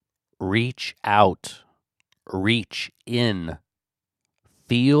Reach out, reach in,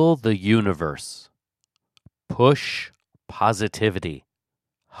 feel the universe, push positivity,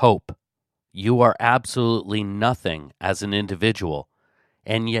 hope. You are absolutely nothing as an individual,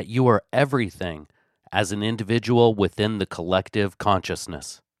 and yet you are everything as an individual within the collective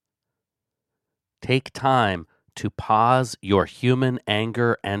consciousness. Take time to pause your human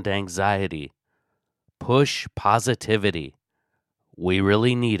anger and anxiety. Push positivity. We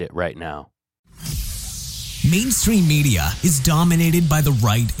really need it right now. Mainstream media is dominated by the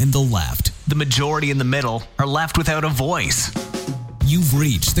right and the left. The majority in the middle are left without a voice. You've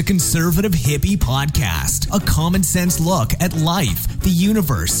reached the Conservative Hippie Podcast, a common sense look at life, the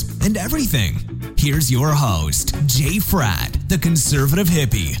universe, and everything. Here's your host, Jay Fratt, the Conservative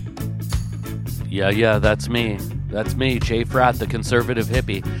Hippie. Yeah, that's me. That's me, Jay Fratt, the Conservative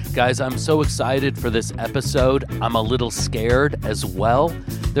Hippie. Guys, I'm so excited for this episode. I'm a little scared as well.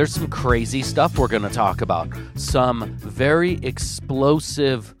 There's some crazy stuff we're going to talk about. Some very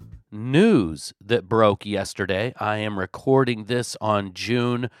explosive news that broke yesterday. I am recording this on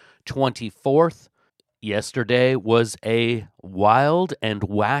June 24th. Yesterday was a wild and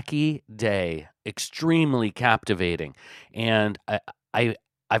wacky day, extremely captivating. And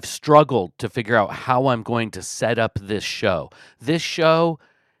I've struggled to figure out how I'm going to set up this show. This show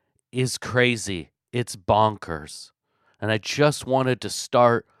is crazy. It's bonkers. And I just wanted to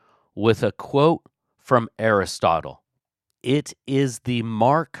start with a quote from Aristotle. It is the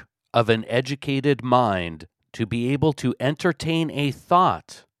mark of an educated mind to be able to entertain a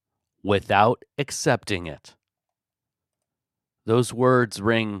thought without accepting it. Those words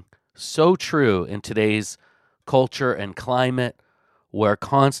ring so true in today's culture and climate, where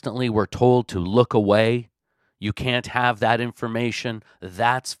constantly we're told to look away. You can't have that information.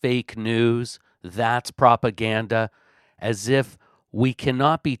 That's fake news. That's propaganda. As if we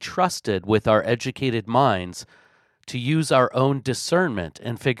cannot be trusted with our educated minds to use our own discernment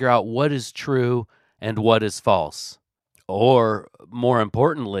and figure out what is true and what is false. Or, more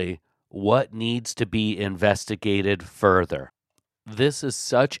importantly, what needs to be investigated further. This is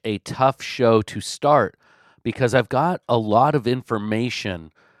such a tough show to start because I've got a lot of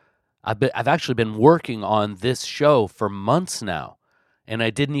information. I've actually been working on this show for months now, and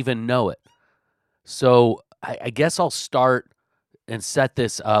I didn't even know it. So I guess I'll start and set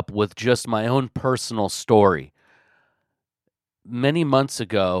this up with just my own personal story. Many months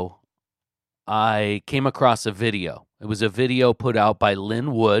ago, I came across a video. It was a video put out by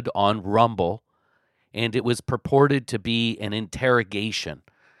Lynn Wood on Rumble, and it was purported to be an interrogation.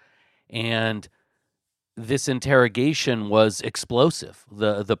 And this interrogation was explosive.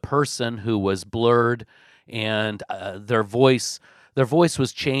 The person who was blurred and their voice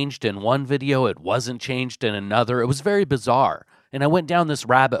was changed in one video. It wasn't changed in another. It was very bizarre. And I went down this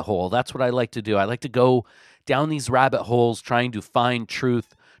rabbit hole. That's what I like to do. I like to go down these rabbit holes trying to find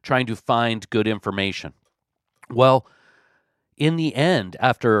truth, trying to find good information. Well, in the end,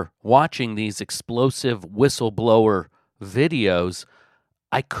 after watching these explosive whistleblower videos,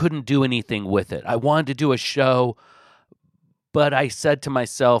 I couldn't do anything with it. I wanted to do a show, but I said to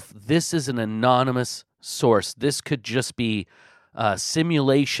myself, this is an anonymous source. This could just be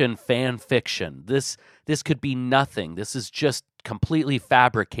simulation fan fiction. This could be nothing. This is just completely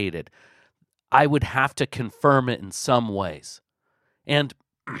fabricated. I would have to confirm it in some ways. And,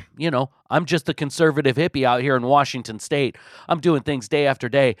 I'm just the conservative hippie out here in Washington State. I'm doing things day after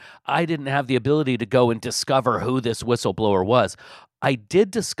day. I didn't have the ability to go and discover who this whistleblower was. I did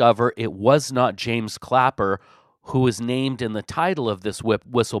discover it was not James Clapper, who was named in the title of this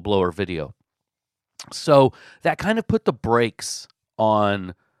whistleblower video. So that kind of put the brakes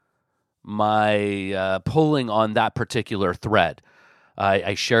on my pulling on that particular thread.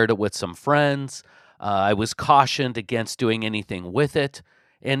 I shared it with some friends. I was cautioned against doing anything with it.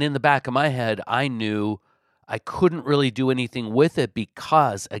 And in the back of my head, I knew I couldn't really do anything with it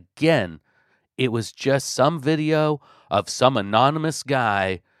because, again, it was just some video of some anonymous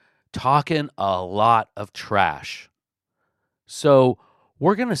guy talking a lot of trash. So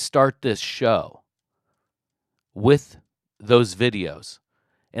we're going to start this show with those videos.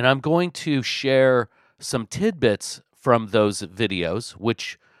 And I'm going to share some tidbits from those videos,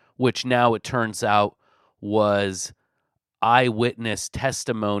 which now it turns out was eyewitness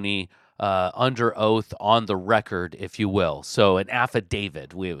testimony under oath on the record, if you will. So an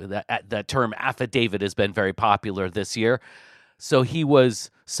affidavit. That term affidavit has been very popular this year. So he was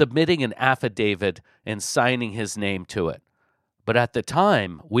submitting an affidavit and signing his name to it. But at the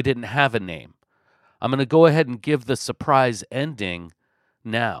time, we didn't have a name. I'm going to go ahead and give the surprise ending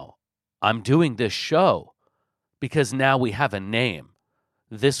now. I'm doing this show because now we have a name.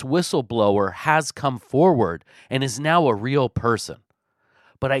 this whistleblower has come forward and is now a real person.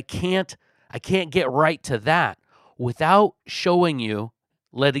 But I can't get right to that without showing you,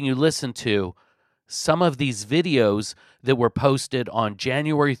 letting you listen to some of these videos that were posted on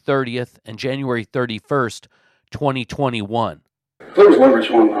January 30th and January 31st, 2021. There was leverage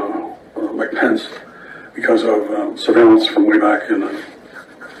on Mike Pence because of surveillance from way back in the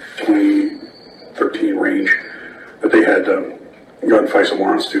 2013 range that they had gotten FISA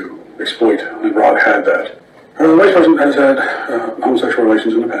warrants to exploit, and Rod had that. The Vice President has had homosexual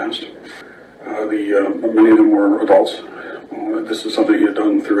relations in the past. Many of them were adults. This is something he had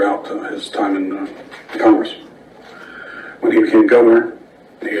done throughout his time in Congress. When he became governor,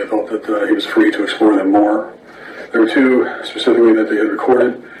 he had felt that he was free to explore them more. There were two specifically that they had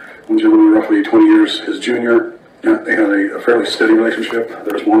recorded. One gentleman, roughly 20 years his junior. They had a fairly steady relationship.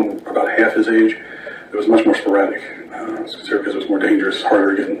 There was one about half his age. It was much more sporadic. It's considered because it was more dangerous,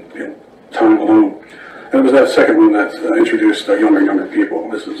 harder getting time alone. And it was that second one that introduced younger and younger people.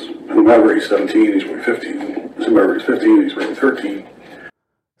 This is whomever he's 17, he's really 15. Whomever he's 15, he's really 13.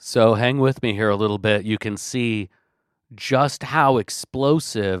 So hang with me here a little bit. You can see just how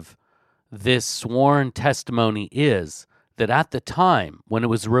explosive this sworn testimony is, that at the time when it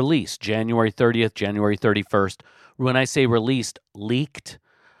was released, January 30th, January 31st, when I say released, leaked,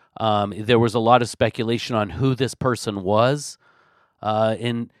 there was a lot of speculation on who this person was,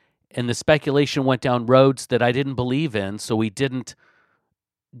 and the speculation went down roads that I didn't believe in, so we didn't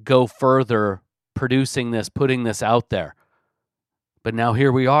go further producing this, putting this out there. But now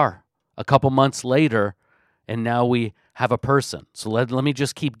here we are, a couple months later, and now we have a person. So let me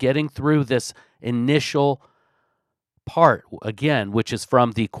just keep getting through this initial part, again, which is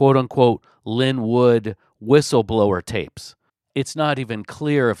from the quote-unquote Lynn Wood whistleblower tapes. It's not even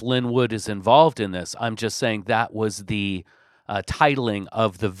clear if Lynn Wood is involved in this. I'm just saying that was the titling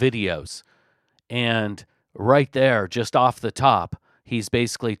of the videos. And right there, just off the top, he's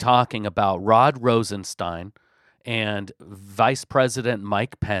basically talking about Rod Rosenstein and Vice President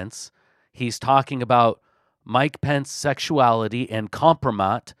Mike Pence. He's talking about Mike Pence's sexuality and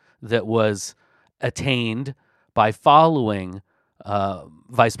compromise that was attained by following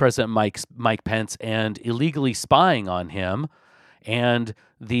Vice President Mike Pence and illegally spying on him, and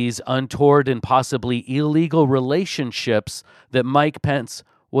these untoward and possibly illegal relationships that Mike Pence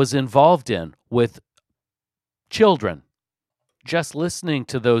was involved in with children. Just listening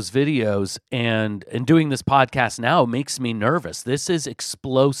to those videos and doing this podcast now makes me nervous. This is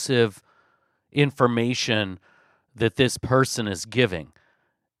explosive information that this person is giving.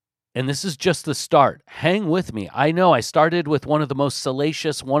 And this is just the start. Hang with me. I know I started with one of the most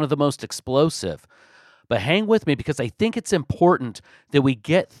salacious, one of the most explosive. But hang with me because I think it's important that we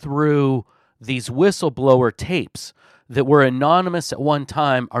get through these whistleblower tapes that were anonymous at one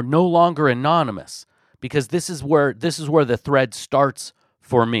time are no longer anonymous, because this is where the thread starts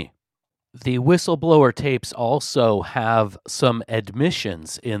for me. The whistleblower tapes also have some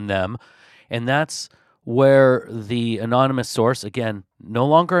admissions in them, and that's where the anonymous source, again, no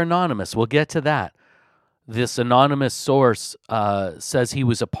longer anonymous, we'll get to that. This anonymous source says he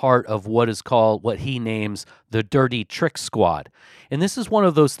was a part of what is called, what he names, the Dirty Trick Squad. And this is one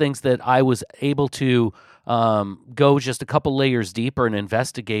of those things that I was able to go just a couple layers deeper and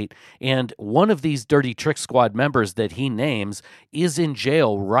investigate. And one of these Dirty Trick Squad members that he names is in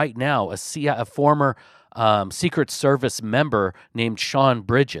jail right now, a former Secret Service member named Sean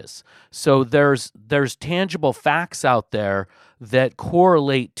Bridges. So there's tangible facts out there that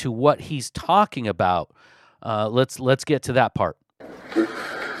correlate to what he's talking about. Let's get to that part.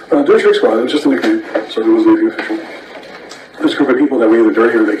 Dirty Trick Squad, it was just a nickname, so it wasn't anything official. There's a group of people that were either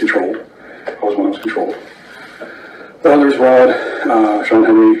dirty or they controlled. I was one that was controlled. There's Rod, Sean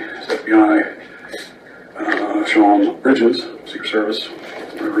Henry, FBI, Sean Bridges, Secret Service,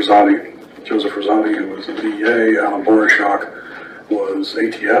 Joseph Rosati, who was the DEA, Alan Borishak was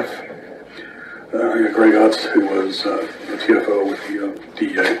ATF, Greg Utz, who was the TFO with the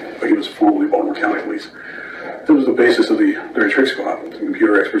DEA, but he was formerly Baltimore County Police. This was the basis of the Dirty Trick Squad. The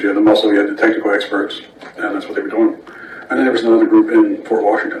computer experts, you had them also, you had the technical experts, and that's what they were doing. And then there was another group in Fort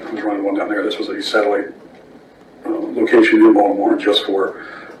Washington who was running one down there. This was a satellite location in Baltimore just for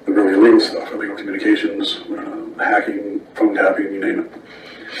the really illegal stuff, illegal communications, hacking, phone tapping, you name it.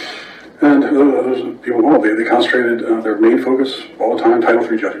 And those people involved, they concentrated their main focus all the time, Title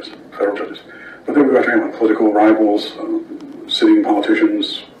III judges, federal judges. But they would go after anyone, political rivals, sitting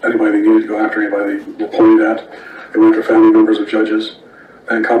politicians, anybody they needed to go after, anybody they were pointed at. They went after family members of judges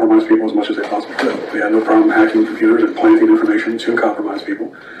and compromised people as much as they possibly could. They had no problem hacking computers and planting information to compromise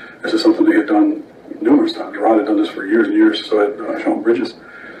people. This is something they had done numerous times. Rod had done this for years and years, so had Sean Bridges,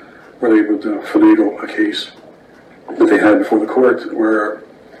 where they would finagle a case that they had before the court, where,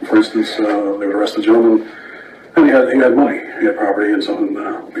 for instance, they would arrest a gentleman, and he had money, he had property, and something.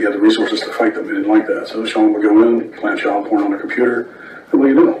 He had the resources to fight them. They didn't like that, so Sean would go in, plant child porn on the computer. And what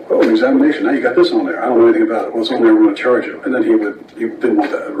do you know? Oh, an examination. Now you got this on there. I don't know anything about it. Well, it's on there. We're going to charge you. And then he didn't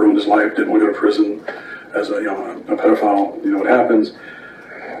want that. It ruined his life. Didn't want to go to prison as a pedophile. You know what happens,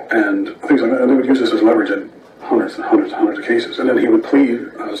 and things like that. And they would use this as leverage in hundreds and hundreds and hundreds of cases. And then he would plead,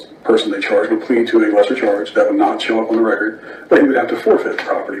 as the person they charged would plead to a lesser charge that would not show up on the record, but he would have to forfeit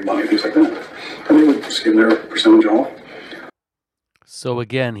property, money, things like that. And they would skim their percentage off. So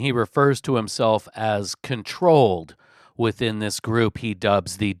again, he refers to himself as controlled within this group he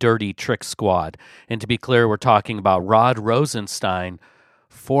dubs the Dirty Trick Squad. And to be clear, we're talking about Rod Rosenstein,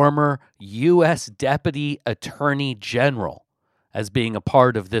 former U.S. Deputy Attorney General, as being a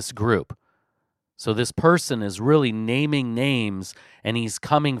part of this group. So this person is really naming names, and he's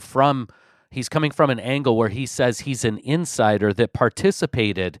coming from an angle where he says he's an insider that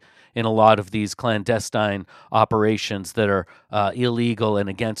participated in a lot of these clandestine operations that are illegal and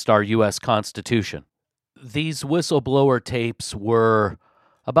against our U.S. Constitution. These whistleblower tapes were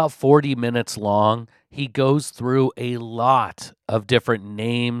about 40 minutes long. He goes through a lot of different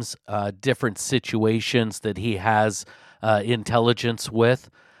names, different situations that he has intelligence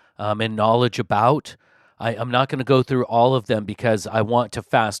with and knowledge about. I'm not going to go through all of them because I want to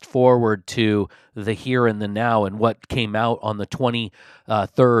fast forward to the here and the now and what came out on the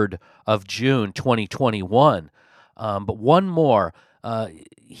 23rd of June, 2021. But one more.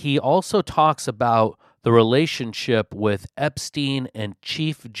 He also talks about the relationship with Epstein and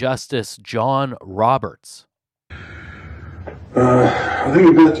Chief Justice John Roberts. I think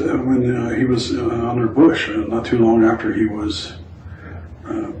he met when he was under Bush, not too long after he was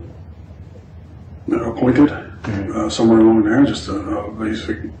appointed, somewhere along there, just a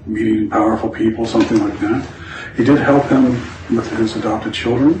basic meeting powerful people, something like that. He did help him with his adopted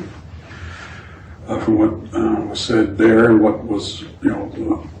children, from what was said there and what was,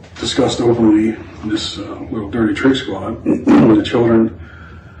 discussed openly in this little Dirty Trick Squad. The children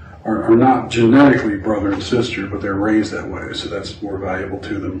are not genetically brother and sister, but they're raised that way, so that's more valuable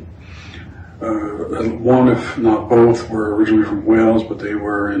to them. One, if not both, were originally from Wales, but they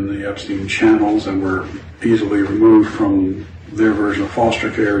were in the Epstein channels and were easily removed from their version of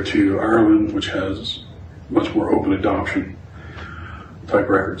foster care to Ireland, which has much more open adoption type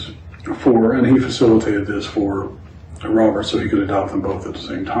records. And he facilitated this for Robert so he could adopt them both at the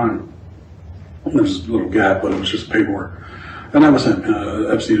same time. There's a little gap, but it was just paperwork. And that was him.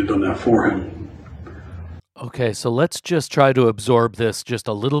 Epstein had done that for him. Okay, so let's just try to absorb this just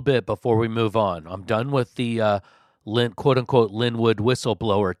a little bit before we move on. I'm done with the quote-unquote Linwood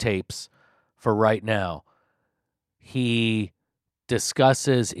whistleblower tapes for right now. He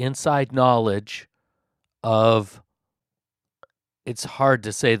discusses inside knowledge of, it's hard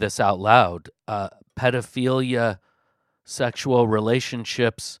to say this out loud, pedophilia, sexual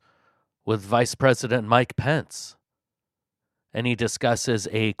relationships with Vice President Mike Pence. And he discusses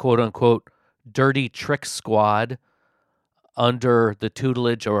a quote-unquote Dirty Trick Squad under the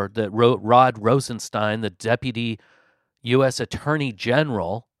tutelage or that Rod Rosenstein, the Deputy U.S. Attorney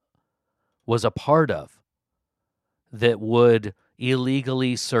General, was a part of, that would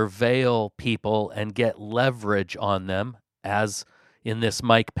illegally surveil people and get leverage on them, as in this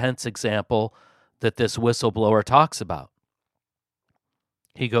Mike Pence example that this whistleblower talks about.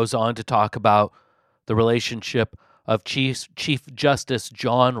 He goes on to talk about the relationship of Chief Justice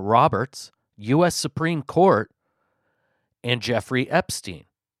John Roberts, U.S. Supreme Court, and Jeffrey Epstein.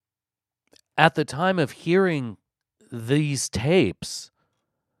 At the time of hearing these tapes,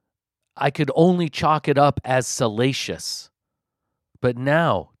 I could only chalk it up as salacious. But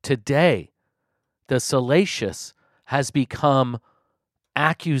now, today, the salacious has become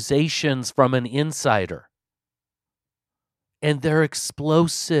accusations from an insider. And they're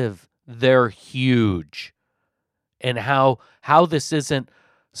explosive. They're huge. And how this isn't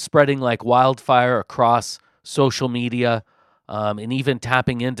spreading like wildfire across social media and even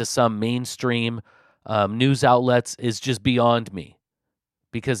tapping into some mainstream news outlets is just beyond me.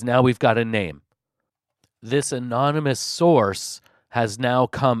 Because now we've got a name. This anonymous source has now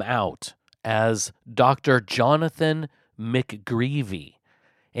come out as Dr. Jonathan McGreevy.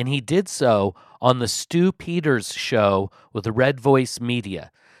 And he did so on the Stu Peters show with the Red Voice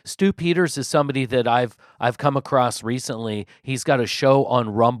Media. Stu Peters is somebody that I've come across recently. He's got a show on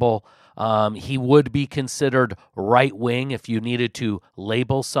Rumble. He would be considered right-wing if you needed to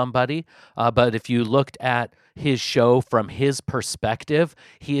label somebody. But if you looked at his show from his perspective,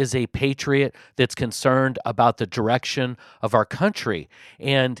 he is a patriot that's concerned about the direction of our country.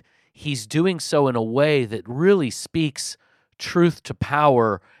 And he's doing so in a way that really speaks truth to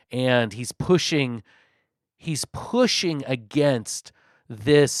power, and he's pushing against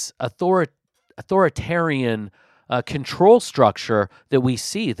this authoritarian control structure that we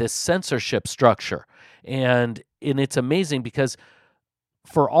see, this censorship structure. And it's amazing because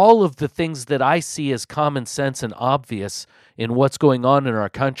for all of the things that I see as common sense and obvious in what's going on in our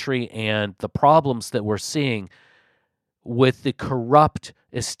country and the problems that we're seeing with the corrupt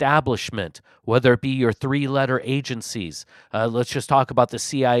establishment, whether it be your three-letter agencies, let's just talk about the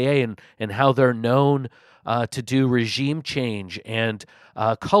CIA and how they're known to do regime change and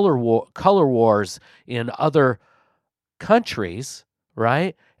color wars in other countries,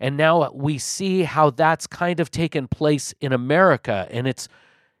 right? And now we see how that's kind of taken place in America, and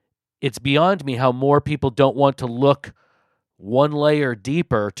it's beyond me how more people don't want to look one layer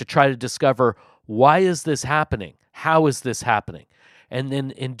deeper to try to discover, why is this happening? How is this happening? And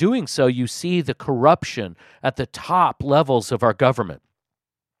then in doing so, you see the corruption at the top levels of our government.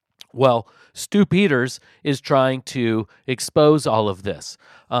 Well, Stu Peters is trying to expose all of this.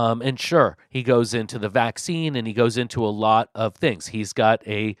 And sure, he goes into the vaccine and he goes into a lot of things. He's got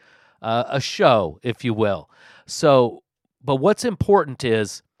a show, if you will. So, but what's important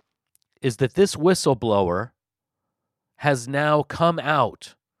is that this whistleblower has now come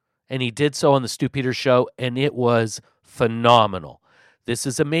out, and he did so on the Stu Peters show, and it was phenomenal. This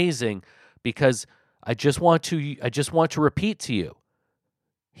is amazing because I just want to repeat to you.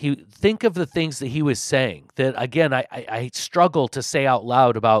 Think of the things that he was saying that, again, I struggle to say out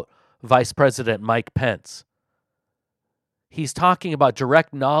loud about Vice President Mike Pence. He's talking about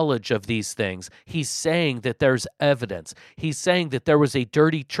direct knowledge of these things. He's saying that there's evidence. He's saying that there was a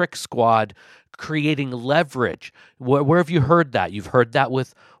dirty trick squad creating leverage. Where have you heard that? You've heard that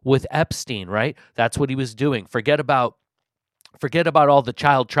with Epstein, right? That's what he was doing. Forget about all the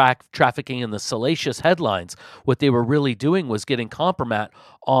child trafficking and the salacious headlines. What they were really doing was getting compromat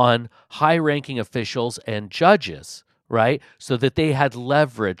on high-ranking officials and judges, right? So that they had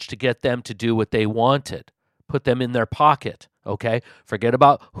leverage to get them to do what they wanted, put them in their pocket, okay? Forget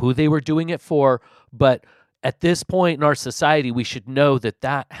about who they were doing it for, but at this point in our society, we should know that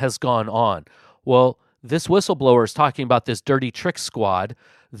that has gone on. Well, this whistleblower is talking about this dirty trick squad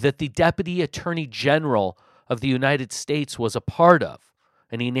that the Deputy Attorney General of the United States was a part of.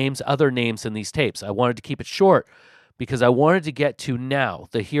 And he names other names in these tapes. I wanted to keep it short because I wanted to get to now,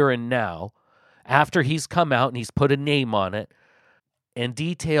 the here and now, after he's come out and he's put a name on it, and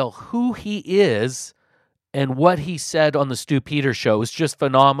detail who he is and what he said on the Stu Peters show. Is just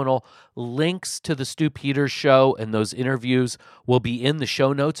phenomenal. Links to the Stu Peters show and those interviews will be in the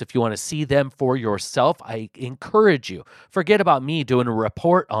show notes if you want to see them for yourself. I encourage you. Forget about me doing a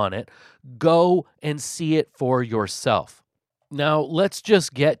report on it. Go and see it for yourself. Now, let's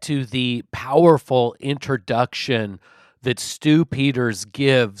just get to the powerful introduction that Stu Peters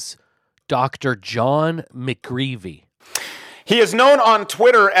gives Dr. John McGreevy. He is known on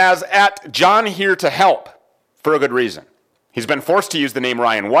Twitter as @JohnHereToHelp for a good reason. He's been forced to use the name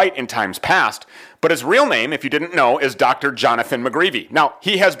Ryan White in times past, but his real name, if you didn't know, is Dr. Jonathan McGreevy. Now,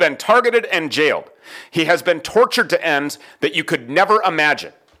 he has been targeted and jailed. He has been tortured to ends that you could never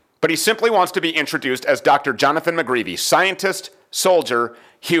imagine, but he simply wants to be introduced as Dr. Jonathan McGreevy, scientist, soldier,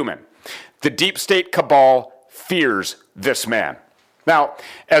 human. The deep state cabal fears this man. Now,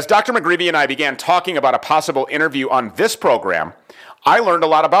 as Dr. McGreevy and I began talking about a possible interview on this program, I learned a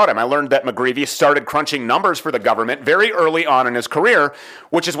lot about him. I learned that McGreevy started crunching numbers for the government very early on in his career,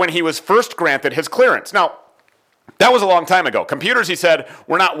 which is when he was first granted his clearance. Now, that was a long time ago. Computers, he said,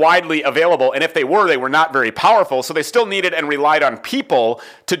 were not widely available, and if they were not very powerful, so they still needed and relied on people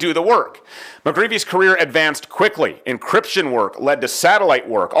to do the work. McGreevy's career advanced quickly. Encryption work led to satellite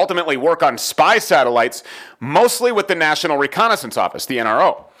work, ultimately work on spy satellites, mostly with the National Reconnaissance Office, the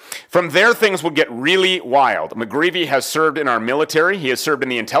NRO. From there, things would get really wild. McGreevy has served in our military, he has served in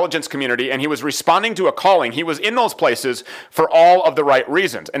the intelligence community, and he was responding to a calling. He was in those places for all of the right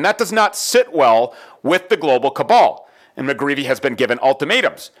reasons, and that does not sit well with the global cabal. And McGreevy has been given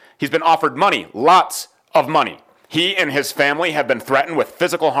ultimatums. He's been offered money, lots of money. He and his family have been threatened with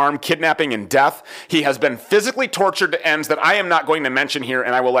physical harm, kidnapping, and death. He has been physically tortured to ends that I am not going to mention here,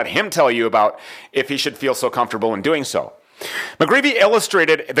 and I will let him tell you about if he should feel so comfortable in doing so. McGreevy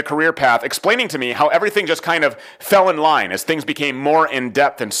illustrated the career path, explaining to me how everything just kind of fell in line as things became more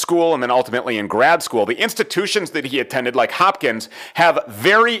in-depth in school and then ultimately in grad school. The institutions that he attended, like Hopkins, have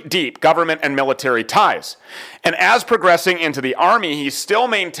very deep government and military ties. And as progressing into the Army, he still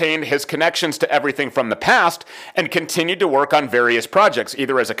maintained his connections to everything from the past and continued to work on various projects,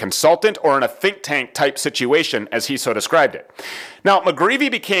 either as a consultant or in a think tank type situation, as he so described it. Now,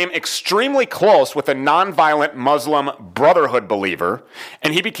 McGreevy became extremely close with a nonviolent Muslim Brotherhood believer,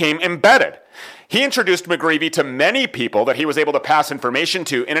 and he became embedded. He introduced McGreevy to many people that he was able to pass information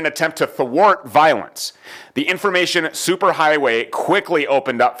to in an attempt to thwart violence. The information superhighway quickly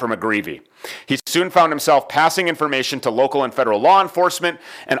opened up for McGreevy. He soon found himself passing information to local and federal law enforcement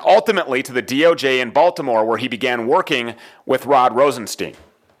and ultimately to the DOJ in Baltimore, where he began working with Rod Rosenstein.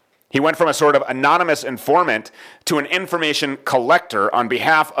 He went from a sort of anonymous informant to an information collector on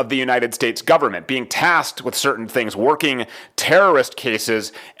behalf of the United States government, being tasked with certain things, working terrorist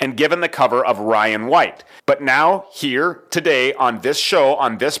cases, and given the cover of Ryan White. But now, here, today, on this show,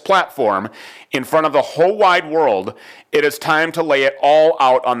 on this platform, in front of the whole wide world, it is time to lay it all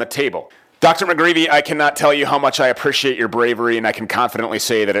out on the table. Dr. McGreevy, I cannot tell you how much I appreciate your bravery, and I can confidently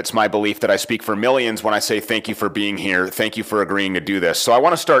say that it's my belief that I speak for millions when I say thank you for being here, thank you for agreeing to do this. So I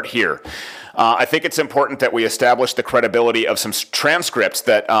want to start here. I think it's important that we establish the credibility of some transcripts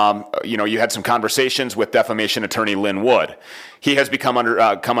that, you had some conversations with defamation attorney Lynn Wood. He has come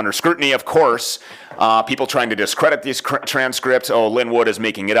under scrutiny, of course, people trying to discredit these transcripts. Oh, Lynn Wood is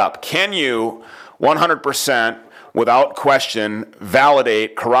making it up. Can you 100%, without question,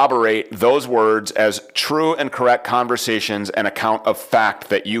 validate, corroborate those words as true and correct conversations and account of fact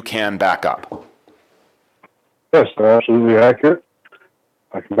that you can back up? Yes, they're absolutely accurate.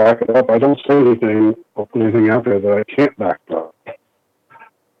 I can back it up. I don't say anything out there that I can't back up.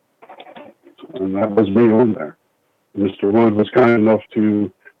 And that was me on there. Mr. Wood was kind enough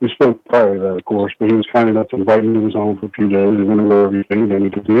we spoke prior to that, of course, but he was kind enough to invite me to his home for a few days and went over everything, and then we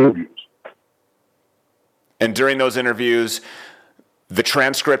did the interviews. And during those interviews, the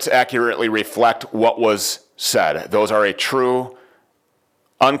transcripts accurately reflect what was said. Those are a true,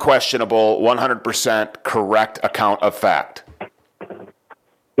 unquestionable, 100% correct account of fact.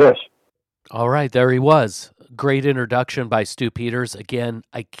 Yes. All right, there he was. Great introduction by Stu Peters. Again,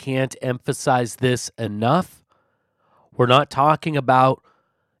 I can't emphasize this enough. We're not talking about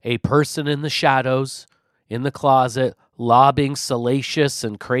a person in the shadows, in the closet, lobbing salacious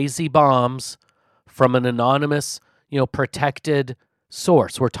and crazy bombs from an anonymous, protected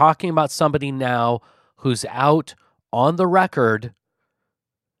source. We're talking about somebody now who's out on the record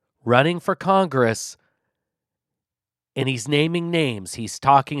running for Congress, and he's naming names. He's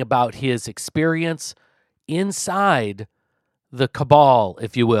talking about his experience inside the cabal,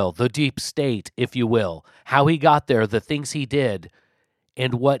 if you will, the deep state, if you will, how he got there, the things he did,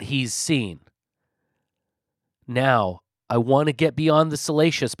 and what he's seen. Now, I want to get beyond the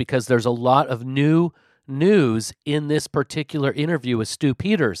salacious because there's a lot of new news in this particular interview with Stu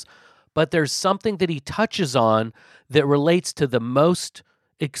Peters, but there's something that he touches on that relates to the most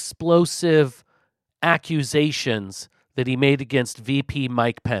explosive accusations that he made against VP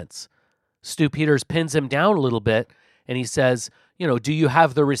Mike Pence. Stu Peters pins him down a little bit, and he says, do you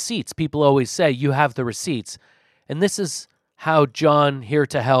have the receipts? People always say, you have the receipts. And this is how John Here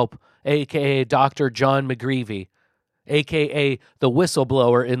to Help, a.k.a. Dr. John McGreevy, a.k.a. the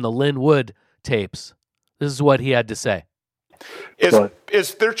whistleblower in the Lynn Wood tapes. This is what he had to say.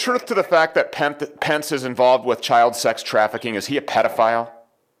 Is there truth to the fact that Pence is involved with child sex trafficking? Is he a pedophile?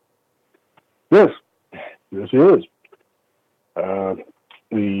 Yes. Yes, he is. The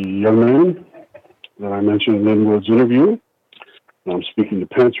young man that I mentioned in Lynn Wood's interview, and I'm speaking to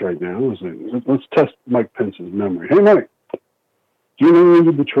Pence right now, let's test Mike Pence's memory. Hey, Mike, do you know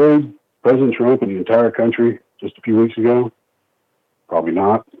you betrayed President Trump and the entire country just a few weeks ago? Probably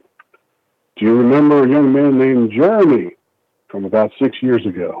not. Do you remember a young man named Jeremy from about 6 years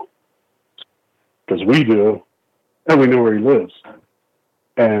ago? Because we do, and we know where he lives.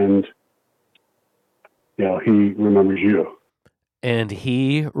 And, he remembers you. And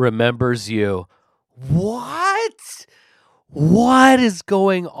he remembers you. What? What is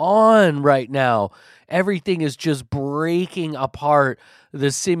going on right now? Everything is just breaking apart.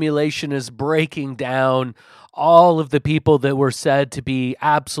 The simulation is breaking down. All of the people that were said to be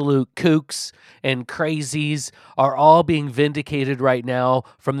absolute kooks and crazies are all being vindicated right now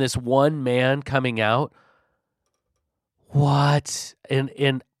from this one man coming out. What?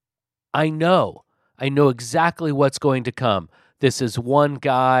 And I know exactly what's going to come. This is one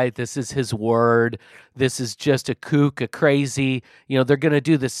guy. This is his word. This is just a kook, a crazy. They're going to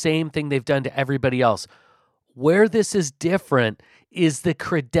do the same thing they've done to everybody else. Where this is different is the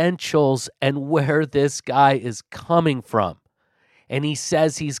credentials and where this guy is coming from. And he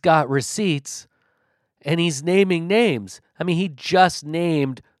says he's got receipts and he's naming names. I mean, he just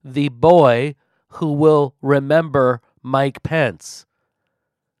named the boy who will remember Mike Pence.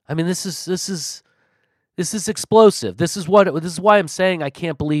 I mean, this is explosive. This is why I'm saying I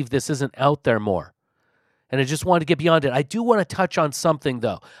can't believe this isn't out there more. And I just wanted to get beyond it. I do want to touch on something,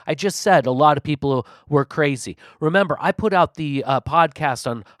 though. I just said a lot of people were crazy. Remember, I put out the podcast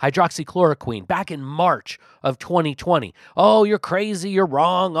on hydroxychloroquine back in March of 2020. Oh, you're crazy. You're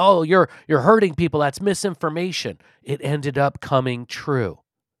wrong. Oh, you're hurting people. That's misinformation. It ended up coming true.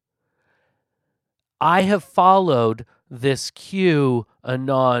 I have followed this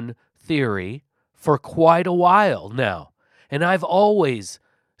QAnon theory for quite a while now, and I've always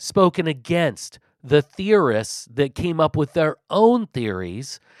spoken against the theorists that came up with their own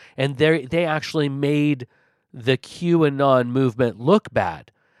theories, and they actually made the QAnon movement look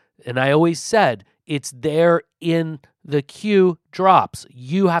bad. And I always said, it's there in the Q drops.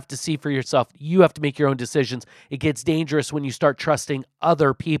 You have to see for yourself. You have to make your own decisions. It gets dangerous when you start trusting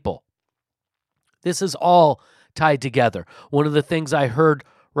other people. This is all tied together. One of the things I heard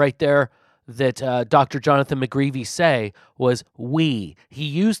right there that Dr. Jonathan McGreevy say was we. He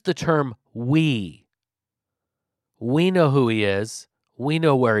used the term we. We know who he is. We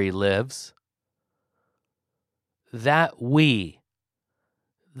know where he lives. That we.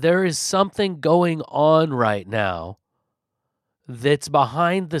 There is something going on right now that's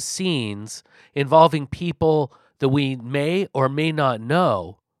behind the scenes involving people that we may or may not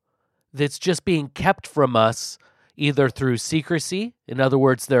know that's just being kept from us either through secrecy. In other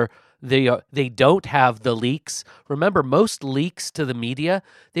words, they don't have the leaks. Remember, most leaks to the media,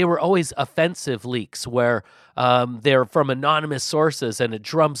 they were always offensive leaks where they're from anonymous sources and it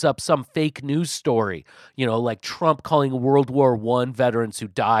drums up some fake news story, like Trump calling World War I veterans who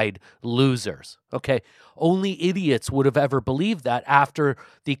died losers. Okay, only idiots would have ever believed that after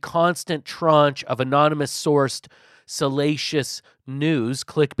the constant tranche of anonymous sourced salacious news,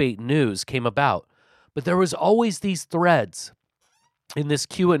 clickbait news came about. But there was always these threads in this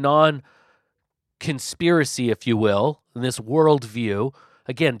QAnon conspiracy, if you will, in this worldview.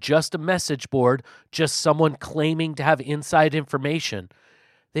 Again, just a message board, just someone claiming to have inside information.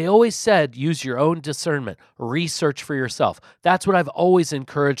 They always said, use your own discernment, research for yourself. That's what I've always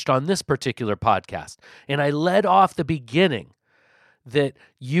encouraged on this particular podcast. And I led off the beginning that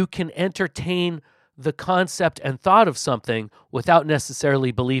you can entertain the concept and thought of something without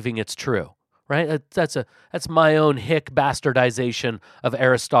necessarily believing it's true. Right? That's my own hick bastardization of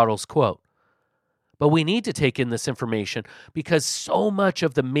Aristotle's quote. But we need to take in this information because so much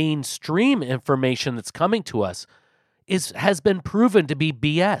of the mainstream information that's coming to us has been proven to be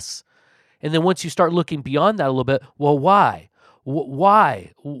BS. And then once you start looking beyond that a little bit, well, why?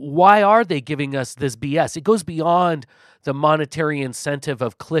 Why are they giving us this BS? It goes beyond the monetary incentive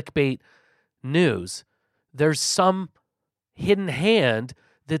of clickbait news. There's some hidden hand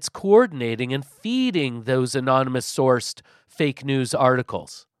that's coordinating and feeding those anonymous sourced fake news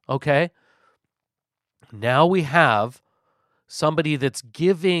articles, okay? Now we have somebody that's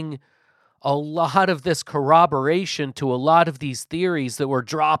giving a lot of this corroboration to a lot of these theories that were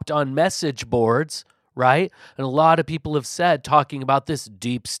dropped on message boards, right? And a lot of people have said, talking about this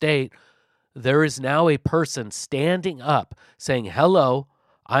deep state, there is now a person standing up saying, hello,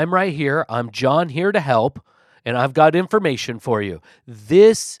 I'm right here. I'm John here to help, and I've got information for you.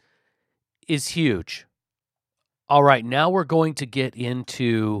 This is huge. All right, now we're going to get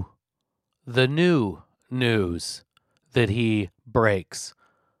into the new news that he breaks.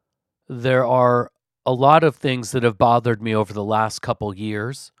 There are a lot of things that have bothered me over the last couple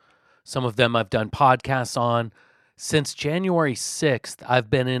years. Some of them I've done podcasts on. Since January 6th, I've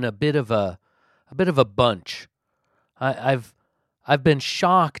been in a bit of a bunch. I've been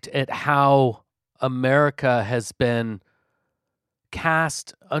shocked at how America has been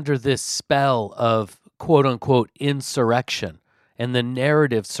cast under this spell of quote-unquote insurrection and the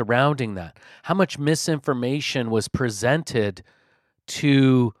narrative surrounding that. How much misinformation was presented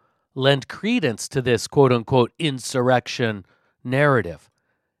to lend credence to this quote-unquote insurrection narrative.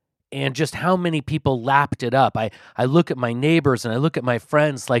 And just how many people lapped it up. I look at my neighbors and I look at my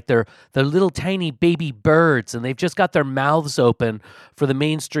friends like they're little tiny baby birds and they've just got their mouths open for the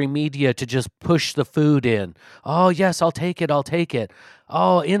mainstream media to just push the food in. Oh, yes, I'll take it.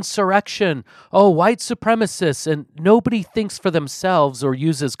 Oh, insurrection. Oh, white supremacists. And nobody thinks for themselves or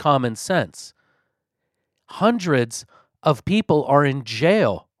uses common sense. Hundreds of people are in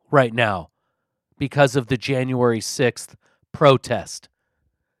jail right now because of the January 6th protest.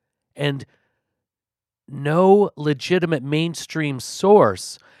 And no legitimate mainstream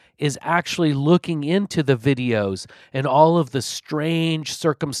source is actually looking into the videos and all of the strange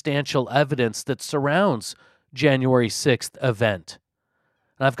circumstantial evidence that surrounds January 6th event.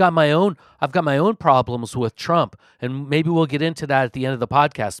 And I've got my own problems with Trump, and maybe we'll get into that at the end of the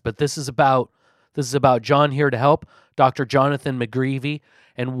podcast, but this is about John Here to Help, Dr. Jonathan McGreevy,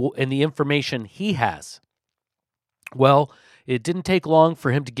 and the information he has. Well, it didn't take long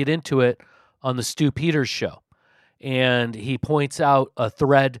for him to get into it on the Stu Peters show. And he points out a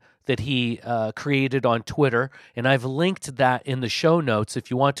thread that he created on Twitter, and I've linked that in the show notes. If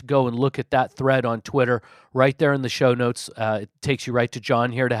you want to go and look at that thread on Twitter, right there in the show notes, it takes you right to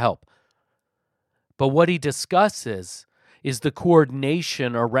John Here to Help. But what he discusses is the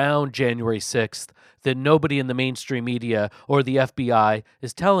coordination around January 6th that nobody in the mainstream media or the FBI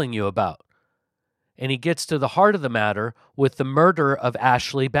is telling you about. And he gets to the heart of the matter with the murder of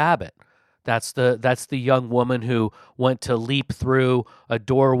Ashley Babbitt. That's the young woman who went to leap through a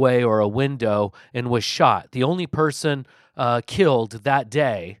doorway or a window and was shot. The only person killed that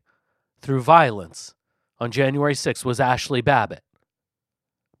day through violence on January 6th was Ashley Babbitt.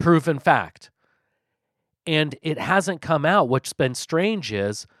 Proven fact. And it hasn't come out. What's been strange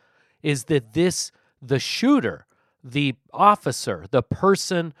is that the shooter, the officer, the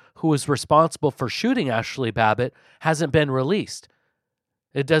person who was responsible for shooting Ashley Babbitt hasn't been released.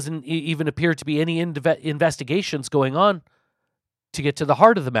 It doesn't even appear to be any investigations going on to get to the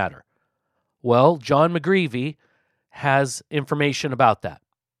heart of the matter. Well, John McGreevy has information about that.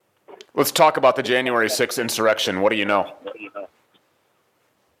 Let's talk about the January 6th insurrection. What do you know?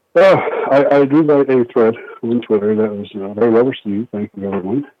 Well, I did write a thread on Twitter that was very well received. Thank you,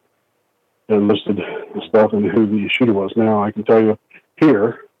 everyone. And listed the stuff and who the shooter was. Now, I can tell you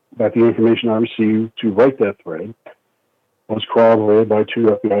here that the information I received to write that thread was corroborated by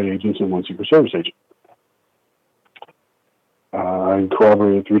 2 FBI agents and 1 Secret Service agent. I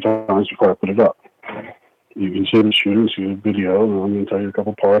corroborated 3 times before I put it up. You can see the shooter, see the video, and I'm going to tell you a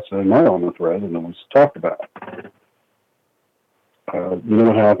couple parts that are not on the thread and no one's talked about. You know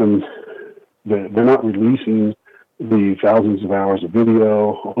what happened? They're not releasing the thousands of hours of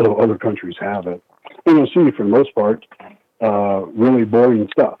video, although other countries have it. And you'll see, for the most part, really boring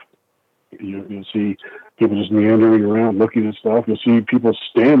stuff. You'll see people just meandering around looking at stuff. You'll see people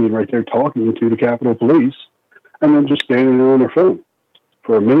standing right there talking to the Capitol Police and then just standing there on their phone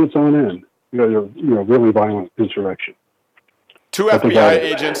for minutes on end. Really violent insurrection. 2 FBI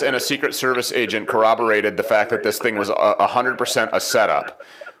agents and a Secret Service agent corroborated the fact that this thing was 100% a setup.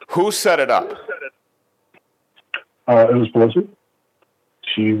 Who set it up? It was Pelosi.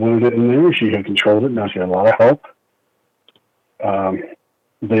 She wanted it in there. She had controlled it. Now she had a lot of help.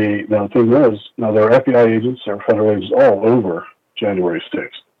 The thing was, now there are FBI agents, there are federal agents all over January 6th.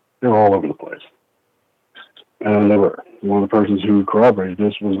 They were all over the place. And they were. One of the persons who corroborated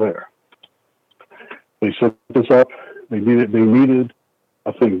this was there. They set this up. They needed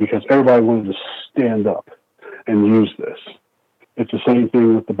a thing because everybody wanted to stand up and use this. It's the same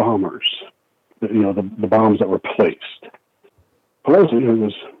thing with the bombers, the bombs that were placed. Pelosi, who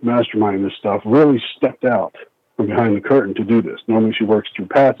was masterminding this stuff, really stepped out from behind the curtain to do this. Normally she works through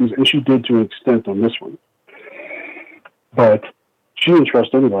patsies, and she did to an extent on this one. But she didn't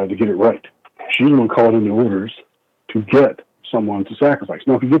trust anybody to get it right. She's the one called in the orders to get someone to sacrifice.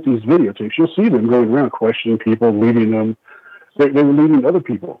 Now, if you get these videotapes, you'll see them going around questioning people, leading them. They were leading other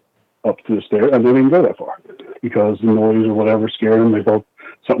people up to the stairs, and they didn't go that far because the noise or whatever scared them. They thought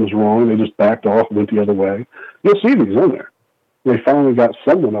something's wrong. They just backed off and went the other way. You'll see these on there. They finally got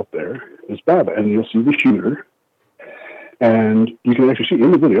someone up there, it's Babbitt, and you'll see the shooter. And you can actually see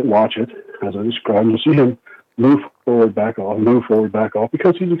in the video, watch it, as I described, you'll see him move forward, back off,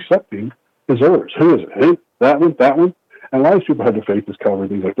 because he's accepting his orders. Who is it? Hey, that one. And a lot of people had their faces covered,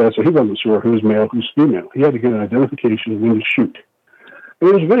 things like that, so he wasn't sure who's male, who's female. He had to get an identification when to shoot. And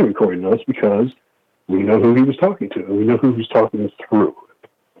there's a video recording of this because we know who he was talking to, and we know who he was talking through.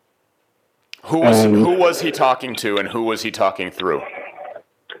 Who was he talking to, and who was he talking through?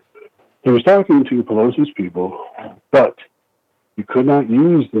 He was talking to Pelosi's people, but you could not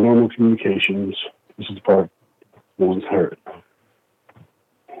use the normal communications. This is the part no one's heard.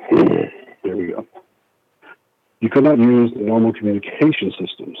 There we go. You could not use the normal communication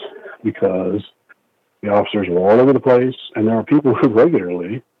systems because the officers were all over the place, and there are people who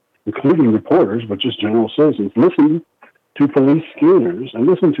regularly, including reporters, but just general citizens, listen to police scanners and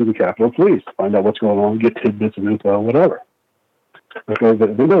listen to the Capitol Police, find out what's going on, get tidbits of info, whatever. Okay,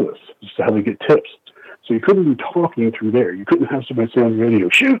 they know this. This is how they get tips. So you couldn't be talking through there. You couldn't have somebody say on the radio,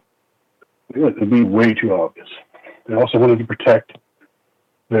 shoot! It'd be way too obvious. They also wanted to protect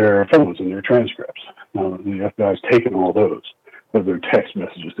their phones and their transcripts. Now, the FBI has taken all those, but they're text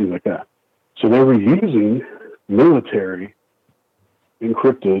messages, things like that. So they were using military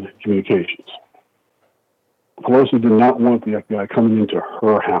encrypted communications. Pelosi did not want the FBI coming into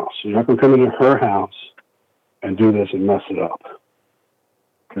her house. You're not going to come into her house and do this and mess it up,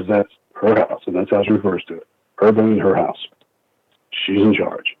 because that's her house, and that's how she refers to it. Her building, her house. She's in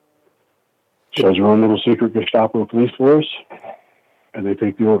charge. She has her own little secret Gestapo police force, and they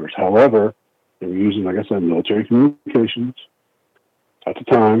take the orders. However, they were using, like I said, military communications at the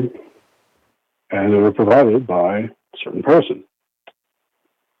time, and they were provided by a certain person.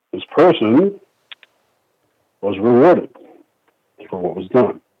 This person was rewarded for what was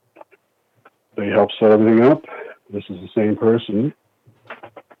done. They helped set everything up. This is the same person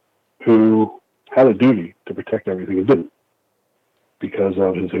who had a duty to protect everything and didn't, because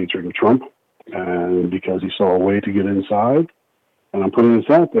of his hatred of Trump and because he saw a way to get inside. And I'm putting this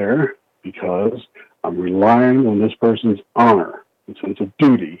out there because I'm relying on this person's honor and sense of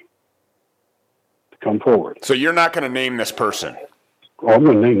duty to come forward. So you're not going to name this person? Oh, I'm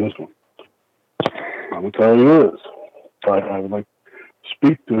going to name this one. I'm going to tell you who it is. But I would like to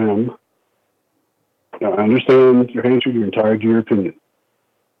speak to him. Now, I understand your hatred, you're entitled to your opinion.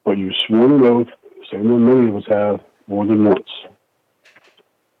 But you sworn an oath, same as many of us have, more than once.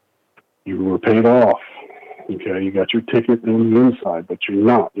 You were paid off. Okay, you got your ticket on the inside, but you're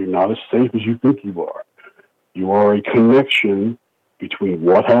not. You're not as safe as you think you are. You are a connection between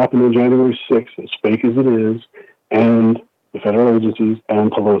what happened on January 6th, as fake as it is, and the federal agencies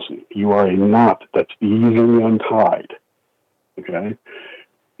and Pelosi. You are a knot that's easily untied. Okay?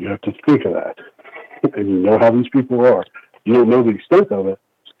 You have to think of that. And you know how these people are. You don't know the extent of it.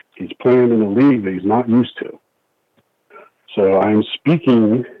 He's playing in a league that he's not used to. So I'm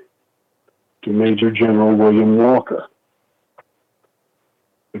speaking to Major General William Walker,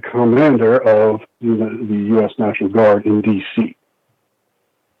 the commander of the U.S. National Guard in D.C.,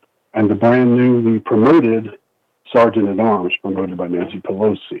 and the brand newly promoted Sergeant at Arms, promoted by Nancy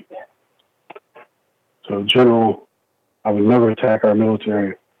Pelosi. So, General, I would never attack our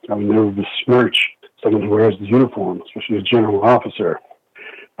military. I would never besmirch someone who wears the uniform, especially a general officer.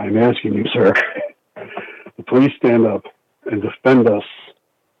 I'm asking you, sir, to please stand up and defend us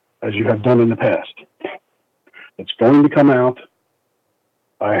as you have done in the past. It's going to come out.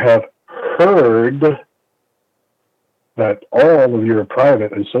 I have heard that all of your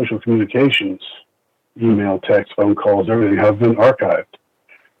private and social communications, email, text, phone calls, everything, have been archived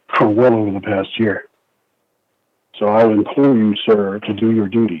for well over the past year. So I would implore you, sir, to do your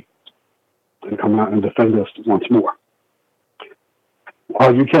duty and come out and defend us once more.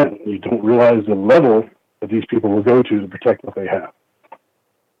 While you can, you don't realize the level that these people will go to protect what they have.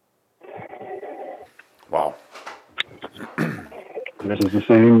 Wow. This is the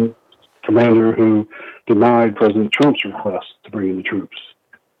same commander who denied President Trump's request to bring in the troops.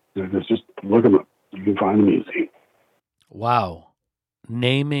 Just look them up. You can find them easy. Wow.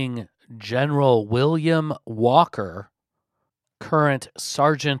 Naming General William Walker current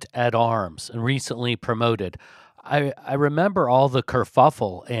Sergeant at Arms and recently promoted. I remember all the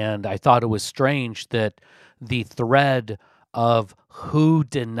kerfuffle, and I thought it was strange that the thread of who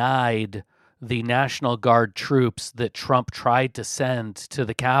denied the National Guard troops that Trump tried to send to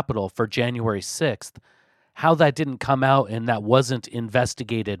the Capitol for January 6th, how that didn't come out and that wasn't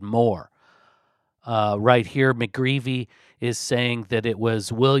investigated more. Right here, McGreevy is saying that it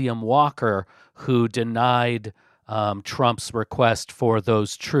was William Walker who denied Trump's request for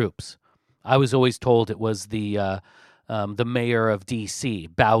those troops. I was always told it was the mayor of D.C.,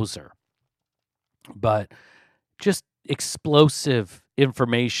 Bowser. But just explosive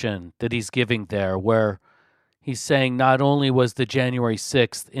information that he's giving there, where he's saying not only was the January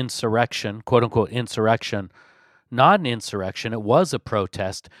 6th insurrection, quote-unquote insurrection, not an insurrection, it was a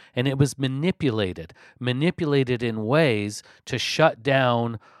protest, and it was manipulated in ways to shut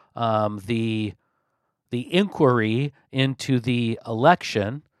down the inquiry into the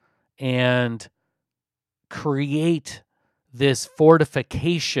election and create this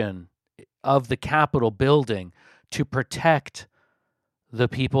fortification of the Capitol building to protect the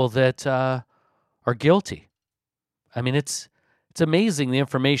people that are guilty. I mean, it's amazing the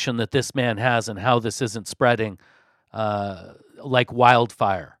information that this man has and how this isn't spreading like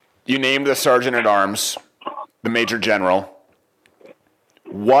wildfire. You named the Sergeant at Arms, the Major General.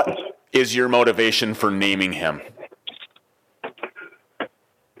 What is your motivation for naming him?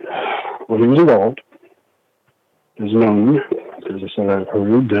 Well, he was involved. It's known, as I said, I've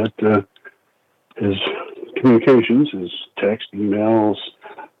heard that his communications, his text, emails,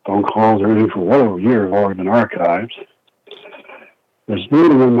 phone calls, everything for well over a year have already been archived. There's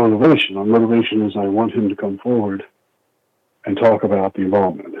really no motivation. Our motivation is I want him to come forward and talk about the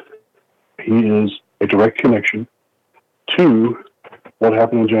involvement. He is a direct connection to what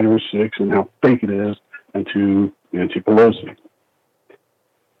happened on January 6th and how fake it is, and to Nancy Pelosi.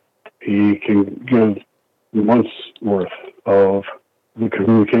 He can give months worth of the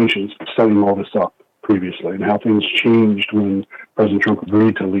communications setting all this up previously and how things changed when President Trump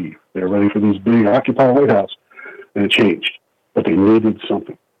agreed to leave. They were ready for these big Occupy White House, and it changed. But they needed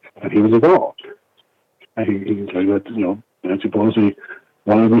something, and he was involved. And he can tell you that, Nancy Pelosi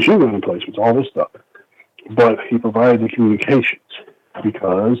wanted machine gun emplacements, all this stuff. But he provided the communications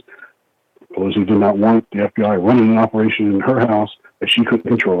because Pelosi did not want the FBI running an operation in her house that she couldn't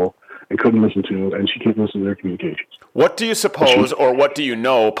control and couldn't listen to, and she can't listen to their communications. What do you suppose, or what do you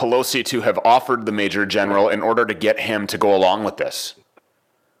know Pelosi to have offered the Major General in order to get him to go along with this?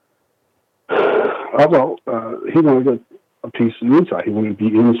 He wanted a piece of the inside. He wanted to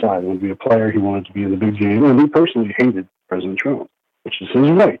be inside. He wanted to be a player. He wanted to be in the big game. And he personally hated President Trump, which is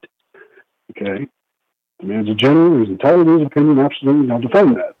his right. Okay? The man's a general. He's entitled to his opinion. Absolutely. I'll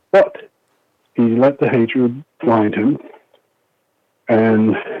defend that. But he let the hatred blind him.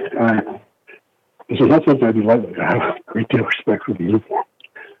 And this is not something I do lightly. I have a great deal of respect for the uniform.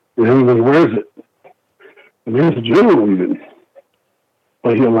 And everyone wears it. The man's a general even.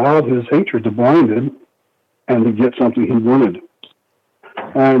 But he allowed his hatred to blind him and to get something he wanted.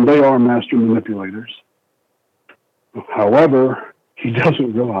 And they are master manipulators. However, he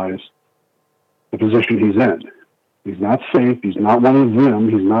doesn't realize the position he's in. He's not safe. He's not one of them.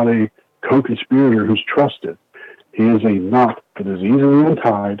 He's not a co-conspirator who's trusted. He is a knot that is easily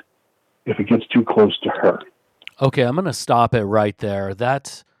untied if it gets too close to her. Okay, I'm going to stop it right there.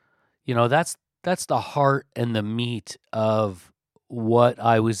 That's the heart and the meat of what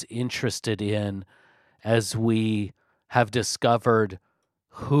I was interested in as we have discovered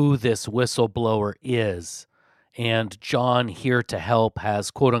who this whistleblower is. And John Here to Help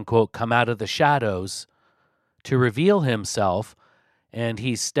has, quote unquote, come out of the shadows to reveal himself. And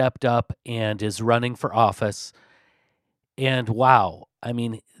he stepped up and is running for office. And wow, I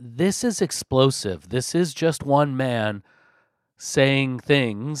mean, this is explosive. This is just one man saying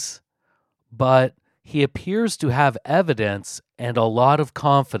things, but he appears to have evidence and a lot of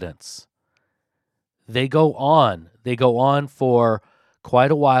confidence. They go on for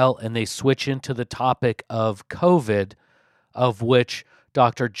quite a while, and they switch into the topic of COVID, of which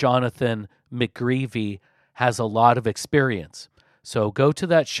Dr. Jonathan McGreevy has a lot of experience. So go to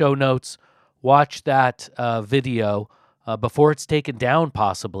that show notes, watch that video before it's taken down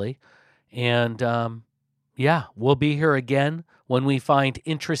possibly, and we'll be here again when we find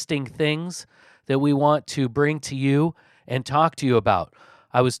interesting things that we want to bring to you and talk to you about.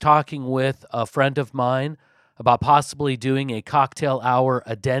 I was talking with a friend of mine about possibly doing a cocktail hour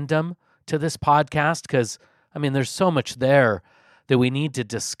addendum to this podcast because, I mean, there's so much there that we need to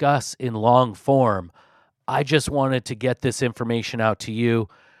discuss in long form. I just wanted to get this information out to you,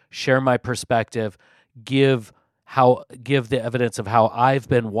 share my perspective, give the evidence of how I've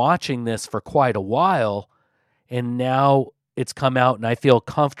been watching this for quite a while, and now it's come out and I feel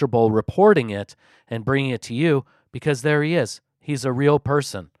comfortable reporting it and bringing it to you because there he is. He's a real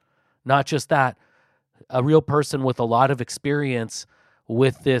person. Not just that, a real person with a lot of experience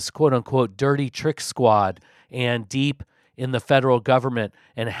with this quote-unquote dirty trick squad and deep in the federal government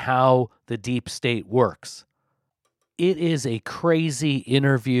and how the deep state works. It is a crazy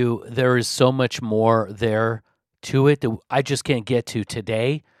interview. There is so much more there to it that I just can't get to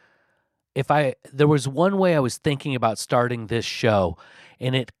today. There was one way I was thinking about starting this show,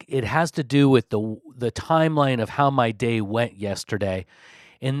 and it has to do with the timeline of how my day went yesterday,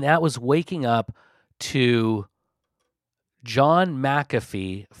 and that was waking up to John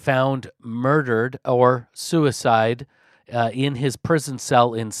McAfee found murdered or suicide in his prison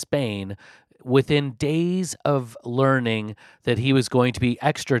cell in Spain within days of learning that he was going to be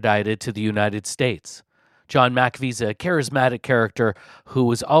extradited to the United States. John McAfee's a charismatic character who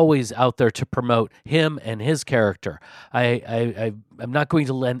was always out there to promote him and his character. I'm not going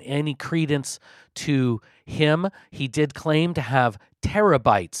to lend any credence to him. He did claim to have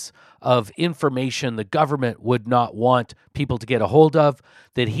terabytes of information the government would not want people to get a hold of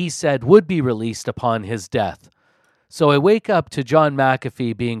that he said would be released upon his death. So I wake up to John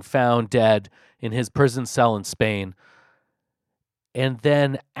McAfee being found dead in his prison cell in Spain. And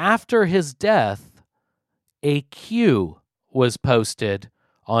then after his death, a Q was posted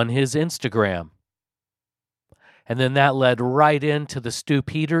on his Instagram. And then that led right into the Stu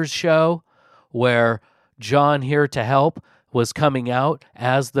Peters show where John Here to Help was coming out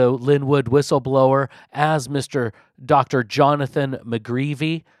as the Linwood whistleblower, as Mr. Dr. Jonathan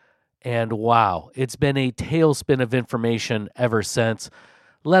McGreevy. And wow, it's been a tailspin of information ever since,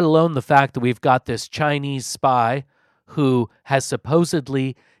 let alone the fact that we've got this Chinese spy who has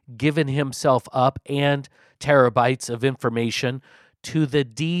supposedly given himself up and terabytes of information to the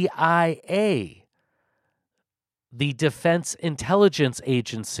DIA, the Defense Intelligence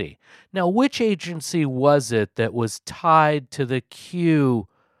Agency. Now, which agency was it that was tied to the Q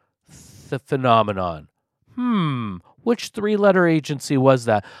phenomenon? Which three-letter agency was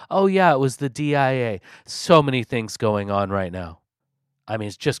that? Oh, yeah, it was the DIA. So many things going on right now. I mean,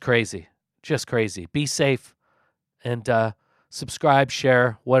 it's just crazy. Just crazy. Be safe and subscribe,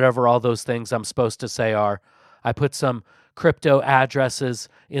 share, whatever all those things I'm supposed to say are. I put some crypto addresses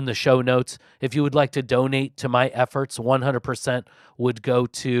in the show notes. If you would like to donate to my efforts, 100% would go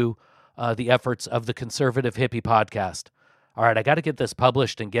to the efforts of the Conservative Hippie Podcast. All right, I got to get this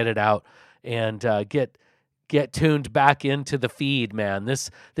published and get it out and get tuned back into the feed, man. This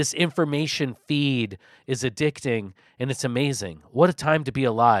information feed is addicting, and it's amazing. What a time to be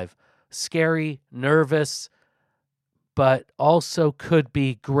alive. Scary, nervous, but also could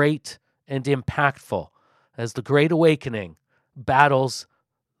be great and impactful as the Great Awakening battles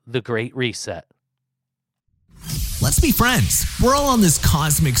the Great Reset. Let's be friends. We're all on this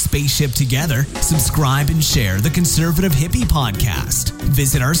cosmic spaceship together. Subscribe and share the Conservative Hippie Podcast.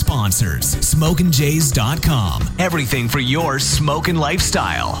 Visit our sponsors, smokinjays.com. Everything for your smoking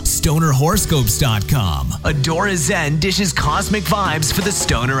lifestyle. Stonerhoroscopes.com. Adora Zen dishes cosmic vibes for the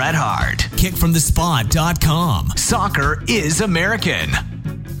stoner at heart. Kickfromthespot.com. Soccer is American.